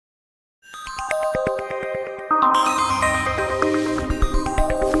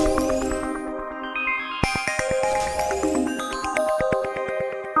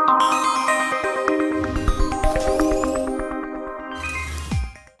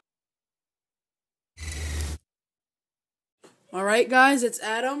Alright guys, it's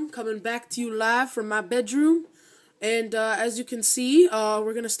Adam coming back to you live from my bedroom. And as you can see,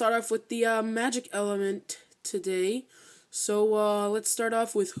 we're going to start off with the magic element today. So let's start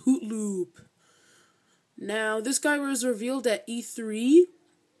off with Hoot Loop. Now, this guy was revealed at E3.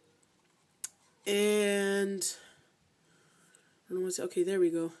 And I don't know okay, there we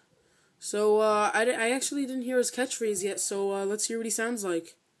go. So I actually didn't hear his catchphrase yet, so let's hear what he sounds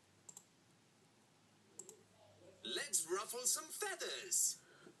like. Let's ruffle some feathers.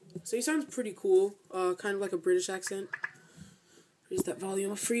 So he sounds pretty cool, kind of like a British accent. Raise that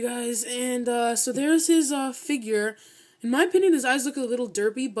volume up for you guys. And so there's his figure. In my opinion, his eyes look a little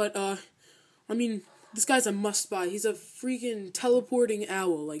derpy, but I mean, this guy's a must-buy. He's a freaking teleporting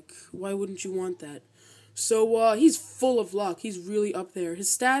owl. Like, why wouldn't you want that? So he's full of luck. He's really up there. His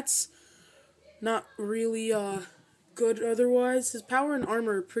stats, not really good otherwise. His power and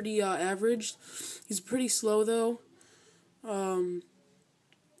armor are pretty average. He's pretty slow though.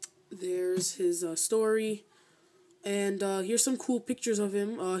 There's his story, and here's some cool pictures of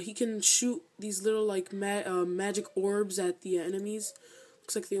him. He can shoot these little like magic orbs at the enemies.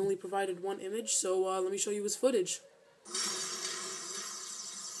 Looks like they only provided one image, so let me show you his footage.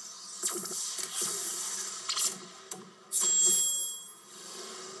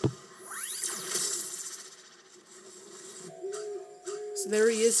 So there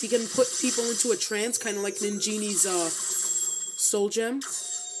he is. He can put people into a trance, kind of like Ninjini's soul gem.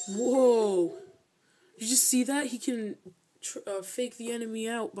 Whoa! Did you just see that? He can fake the enemy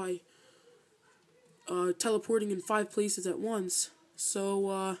out by teleporting in 5 places at once. So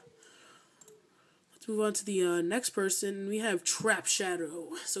let's move on to the next person. We have Trap Shadow.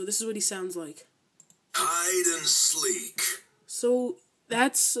 So this is what he sounds like. Hide and sleek. So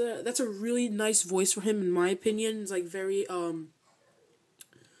that's a really nice voice for him, in my opinion. It's like very I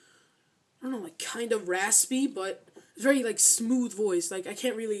don't know, like kind of raspy, but very like smooth voice. Like I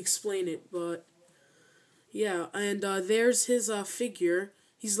can't really explain it, but yeah. And there's his figure.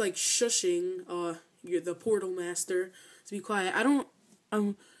 He's like shushing the Portal Master to be quiet.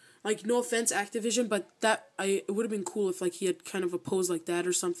 I'm like, no offense, Activision, but it would have been cool if like he had kind of a pose like that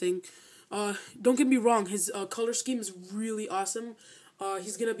or something. Don't get me wrong, his color scheme is really awesome.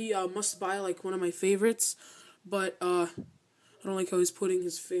 He's gonna be a must buy, like one of my favorites, but I don't like how he's putting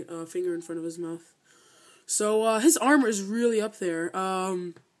his finger in front of his mouth. So his armor is really up there.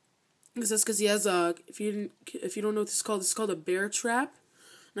 That's because he has if you don't know what this is called a bear trap.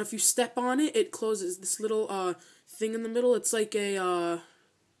 Now if you step on it, it closes. This little thing in the middle, it's like it's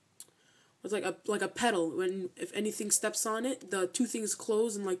like a pedal. When if anything steps on it, the 2 things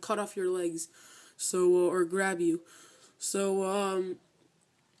close and like cut off your legs, so or grab you. So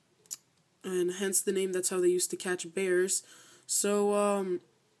and hence the name. That's how they used to catch bears. So,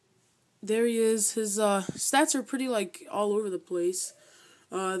 there he is. His stats are pretty, like, all over the place.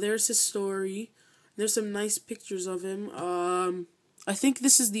 There's his story. There's some nice pictures of him. I think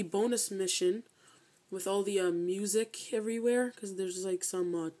this is the bonus mission with all the music everywhere, because there's, like,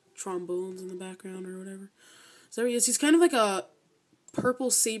 some trombones in the background or whatever. So there he is. He's kind of like a purple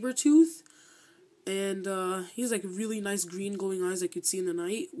saber-tooth, and he's, like, really nice green glowing eyes like you'd see in the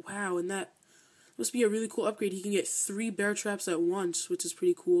night. Wow, and that must be a really cool upgrade. He can get 3 bear traps at once, which is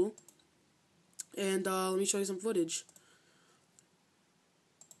pretty cool. And let me show you some footage.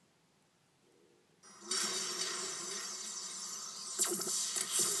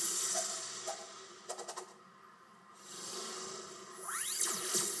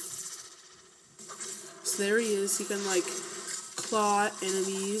 So there he is. He can like claw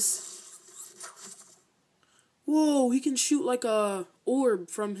enemies. Whoa, he can shoot like a orb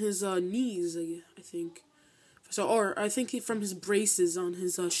from his knees, I think. So, or I think from his braces on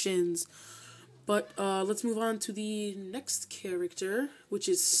his shins. But let's move on to the next character, which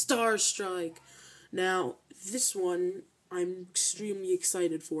is Starstrike. Now, this one I'm extremely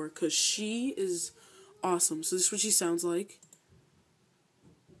excited for, because she is awesome. So this is what she sounds like.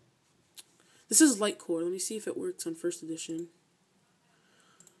 This is Lightcore. Let me see if it works on 1st edition.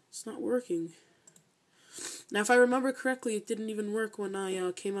 It's not working. Now, if I remember correctly, it didn't even work when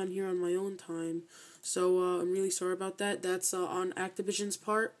I came on here on my own time. So, I'm really sorry about that. That's on Activision's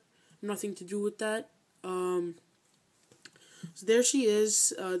part. Nothing to do with that. So there she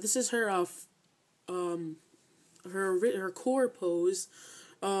is. This is her her core pose.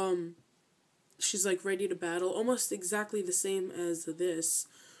 She's like ready to battle, almost exactly the same as this,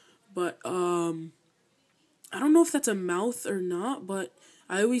 but I don't know if that's a mouth or not, but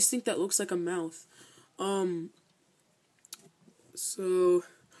I always think that looks like a mouth. So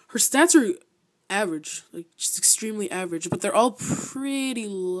her stats are average, like just extremely average, but they're all pretty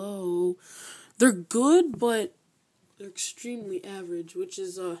low. They're good, but they're extremely average, which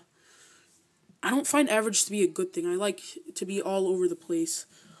is I don't find average to be a good thing. I like to be all over the place,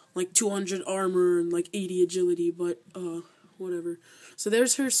 like 200 armor and like 80 agility, but whatever. So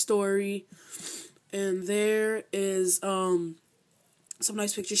there's her story, and there is some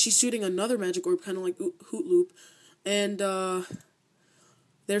nice pictures. She's shooting another magic orb, kind of like Hoot Loop, and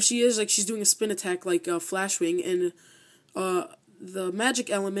there she is, like she's doing a spin attack like Flash Wing, and the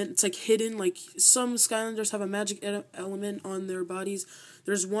magic element, it's like hidden, like some Skylanders have a magic element on their bodies.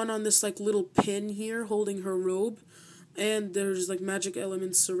 There's one on this like little pin here holding her robe, and there's like magic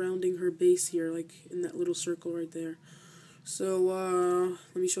elements surrounding her base here, like in that little circle right there. So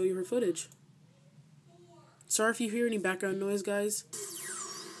let me show you her footage. Sorry if you hear any background noise, guys.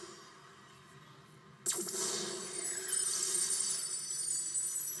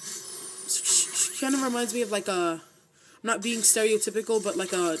 She kind of reminds me of like a, not being stereotypical, but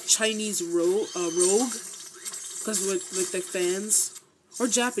like a Chinese rogue, because with the fans, or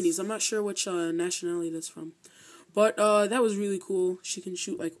Japanese. I'm not sure which nationality that's from, but that was really cool. She can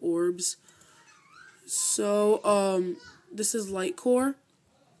shoot like orbs. So this is Light Core,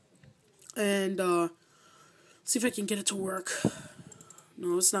 and see if I can get it to work.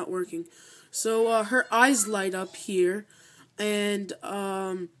 No, it's not working. So her eyes light up here, and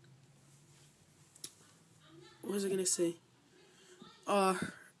what was I gonna say?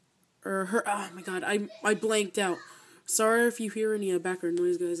 Her, oh my god, I blanked out. Sorry if you hear any background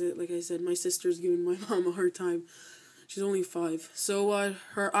noise, guys. Like I said, my sister's giving my mom a hard time. She's only 5. So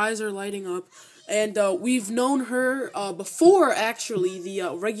her eyes are lighting up, and we've known her before, actually,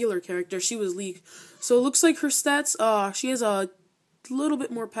 the regular character. She was leaked. So it looks like her stats, she has a little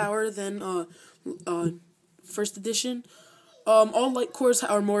bit more power than first edition. All light cores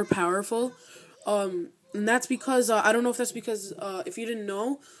are more powerful. And that's because, I don't know if that's because, if you didn't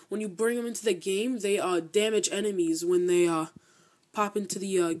know, when you bring them into the game, they damage enemies when they pop into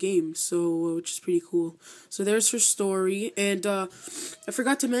the game, so, which is pretty cool. So there's her story, and I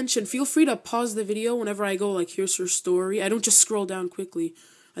forgot to mention, feel free to pause the video whenever I go, like, here's her story. I don't just scroll down quickly.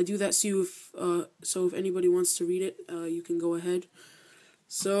 I do that so if anybody wants to read it, you can go ahead.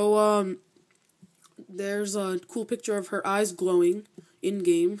 So, there's a cool picture of her eyes glowing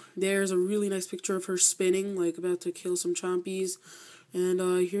in-game. There's a really nice picture of her spinning, like about to kill some chompies. And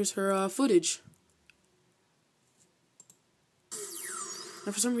here's her footage.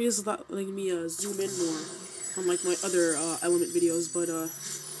 Now for some reason it's not letting me zoom in more, unlike my other element videos, but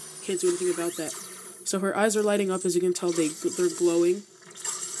can't do anything about that. So her eyes are lighting up, as you can tell, they're glowing.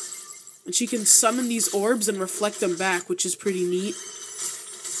 And she can summon these orbs and reflect them back, which is pretty neat.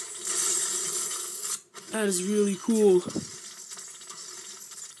 That is really cool.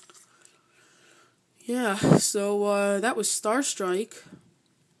 Yeah, so that was Star Strike.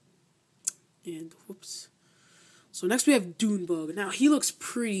 And, whoops. So next we have Dunebug. Now, he looks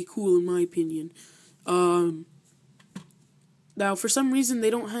pretty cool in my opinion. Now, for some reason, they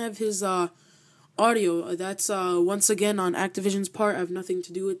don't have his audio. That's, once again, on Activision's part. I have nothing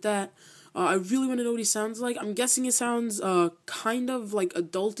to do with that. I really want to know what he sounds like. I'm guessing it sounds kind of like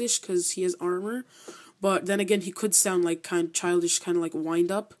adultish because he has armor. But then again, he could sound like kind of childish, kind of like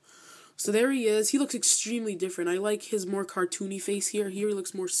wind-up. So there he is. He looks extremely different. I like his more cartoony face here. Here he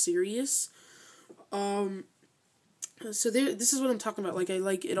looks more serious. So there, this is what I'm talking about. Like, I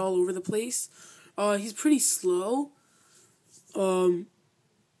like it all over the place. He's pretty slow.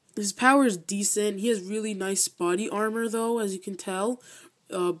 His power is decent. He has really nice body armor, though, as you can tell.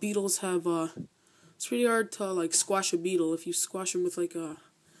 Beetles have, it's pretty hard to, like, squash a beetle. If you squash them with, like,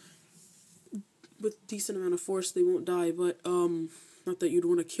 with decent amount of force, they won't die, but, not that you'd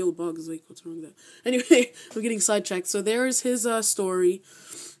want to kill bugs, like, what's wrong with that? Anyway, I'm getting sidetracked. So there's his, story.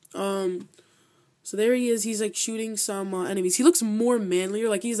 So there he is, he's, like, shooting some, enemies. He looks more manlier,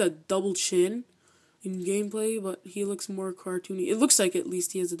 like, he's a double chin in gameplay, but he looks more cartoony. It looks like, at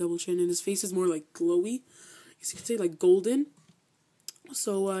least, he has a double chin, and his face is more, like, glowy. You could say, like, golden.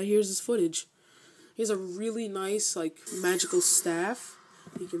 So, here's his footage. He has a really nice, like, magical staff.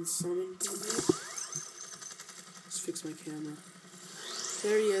 He can summon people. Let's fix my camera.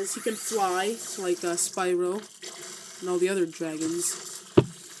 There he is. He can fly, like Spyro and all the other dragons.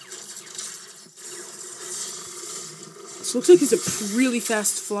 So looks like he's a really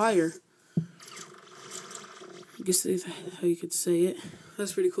fast flyer. I guess that's how you could say it.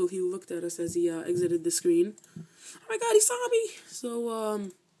 That's pretty cool. He looked at us as he exited the screen. Oh my god, he saw me! So,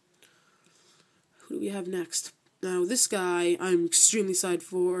 who do we have next? Now, this guy, I'm extremely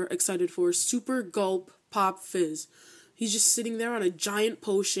excited for Super Gulp Pop Fizz. He's just sitting there on a giant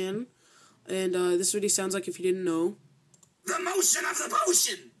potion, and this is what he sounds like if you didn't know. The motion of the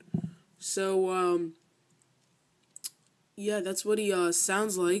potion! So, yeah, that's what he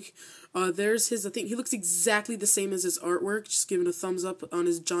sounds like. There's his, I think, he looks exactly the same as his artwork, just giving a thumbs up on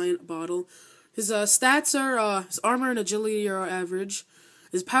his giant bottle. His stats are, his armor and agility are average.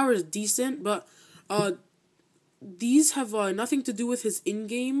 His power is decent, but, these have nothing to do with his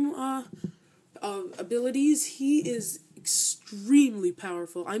in-game abilities. He is extremely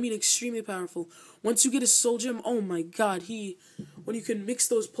powerful. I mean extremely powerful. Once you get his soul gem, oh my god, when you can mix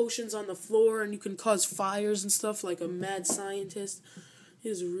those potions on the floor and you can cause fires and stuff like a mad scientist, it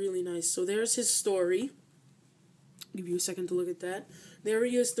is really nice. So there's his story. I'll give you a second to look at that. There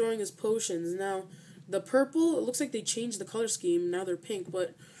he is throwing his potions. Now, the purple, it looks like they changed the color scheme. Now they're pink,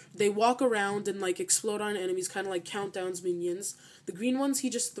 but they walk around and, like, explode on enemies, kind of like Countdown's minions. The green ones he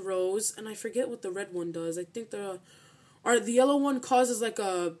just throws, and I forget what the red one does. I think the yellow one causes, like,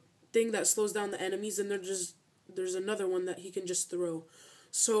 a thing that slows down the enemies, and there's another one that he can just throw.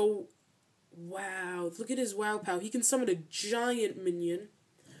 So, wow, look at his wow pow. He can summon a giant minion.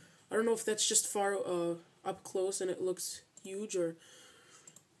 I don't know if that's just far up close and it looks huge, or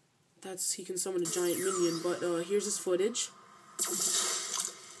he can summon a giant minion, but here's his footage.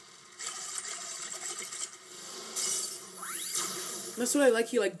 That's what I like.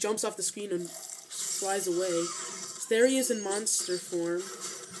 He like jumps off the screen and flies away. So there he is in monster form.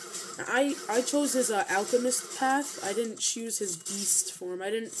 I chose his alchemist path. I didn't choose his beast form. I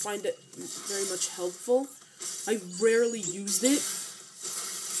didn't find it very much helpful. I rarely used it.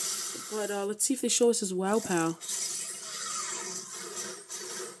 But let's see if they show us his wow pow.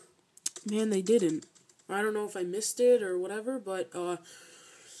 Man, they didn't. I don't know if I missed it or whatever, but that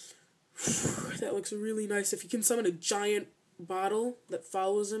looks really nice. If you can summon a giant bottle that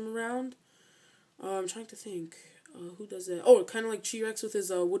follows him around. I'm trying to think. Who does that? Oh, kind of like T-Rex with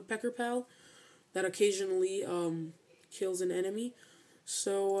his woodpecker pal that occasionally kills an enemy.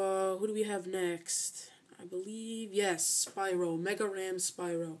 So, who do we have next? I believe, yes, Spyro. Mega Ram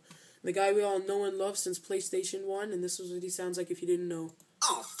Spyro. The guy we all know and love since PlayStation 1, and this is what he sounds like if you didn't know.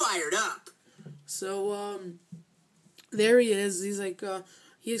 All fired up! So, there he is. He's like,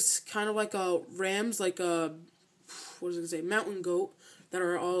 he's kind of like a rams, like a, what was I going to say, mountain goat that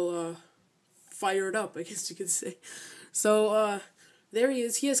are all, fired up, I guess you could say. So, there he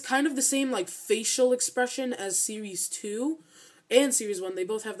is. He has kind of the same, like, facial expression as Series 2 and Series 1. They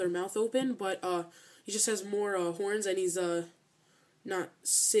both have their mouth open, but, he just has more, horns, and he's, not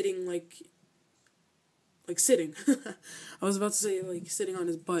sitting, like sitting. I was about to say, like, sitting on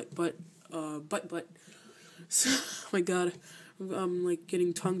his butt. So, oh my god. I'm, like,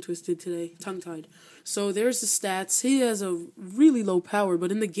 getting tongue-twisted today. Tongue-tied. So, there's the stats. He has a really low power,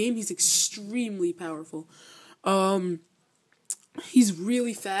 but in the game, he's extremely powerful. He's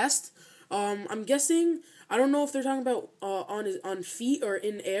really fast. I'm guessing, I don't know if they're talking about, on feet or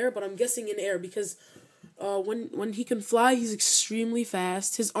in air, but I'm guessing in air, because, when he can fly, he's extremely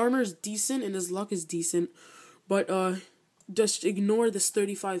fast. His armor is decent, and his luck is decent, but, just ignore this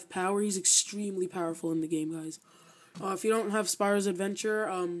 35 power. He's extremely powerful in the game, guys. If you don't have Spyro's Adventure,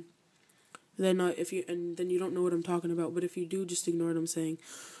 then then you don't know what I'm talking about. But if you do, just ignore what I'm saying.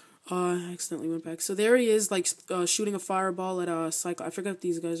 I accidentally went back. So there he is, like shooting a fireball at a cycle. I forget what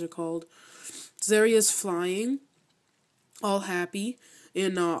these guys are called. So there he is flying, all happy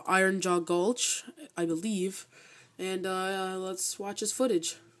in Iron Jaw Gulch, I believe. And let's watch his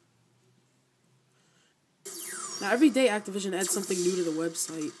footage. Now, every day Activision adds something new to the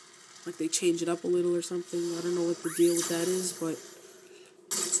website. Like, they change it up a little or something. I don't know what the deal with that is, but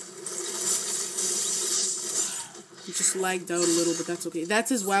it just lagged out a little, but that's okay. That's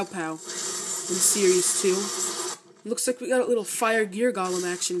his Wow Pow in Series 2. Looks like we got a little Fire Gear Golem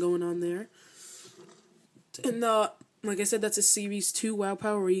action going on there. And, like I said, that's a Series 2 Wow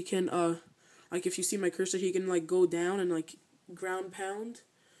Pow where he can, like, if you see my cursor, he can, like, go down and, like, ground pound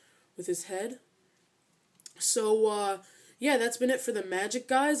with his head. So, yeah, that's been it for the magic,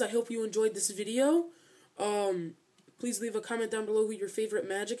 guys. I hope you enjoyed this video. Please leave a comment down below who your favorite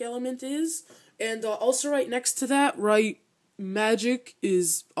magic element is. And also right next to that, write magic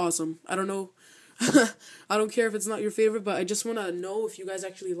is awesome. I don't know. I don't care if it's not your favorite, but I just want to know if you guys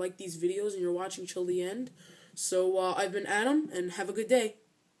actually like these videos and you're watching till the end. So, I've been Adam, and have a good day.